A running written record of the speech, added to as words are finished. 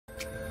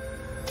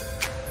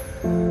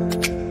Welcome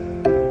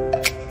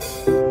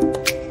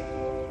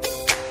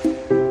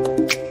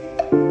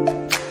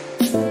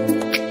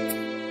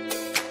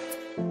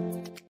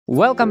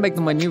back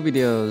to my new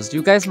videos.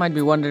 You guys might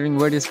be wondering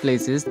where this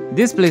place is.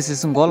 This place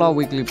is Ngwalwa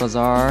weekly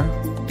bazaar.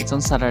 It's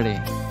on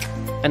Saturday.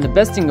 And the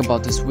best thing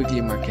about this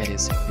weekly market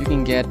is you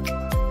can get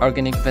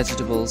organic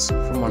vegetables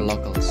from our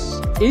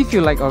locals. If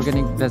you like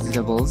organic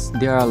vegetables,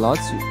 there are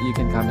lots. You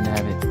can come and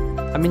have it.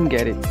 I mean,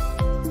 get it.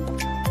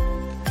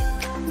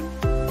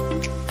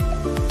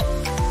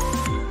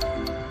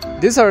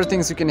 These are the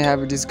things you can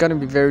have. It is gonna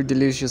be very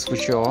delicious for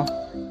sure.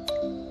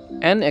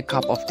 And a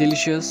cup of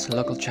delicious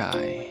local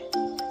chai.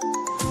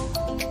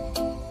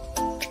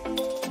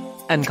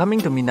 And coming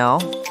to me now,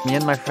 me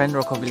and my friend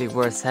Rokobili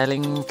were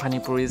selling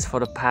Panipuris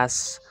for the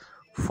past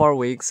 4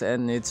 weeks,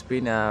 and it's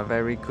been a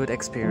very good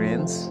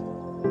experience.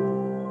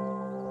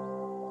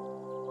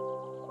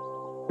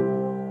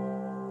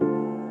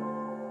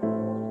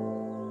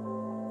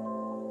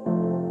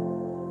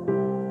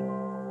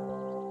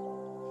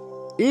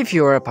 If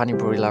you are a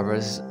Panipuri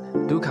lovers,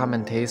 do come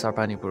and taste our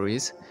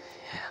Panipuris.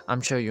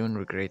 I'm sure you won't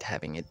regret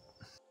having it.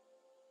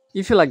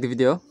 If you like the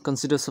video,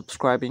 consider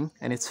subscribing,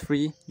 and it's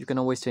free. You can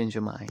always change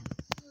your mind.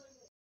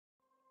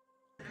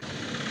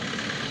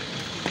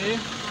 Okay,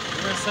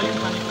 we're selling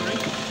Panipuri.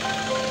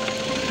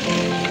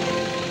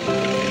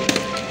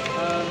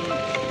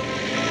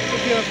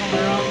 If you're from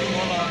around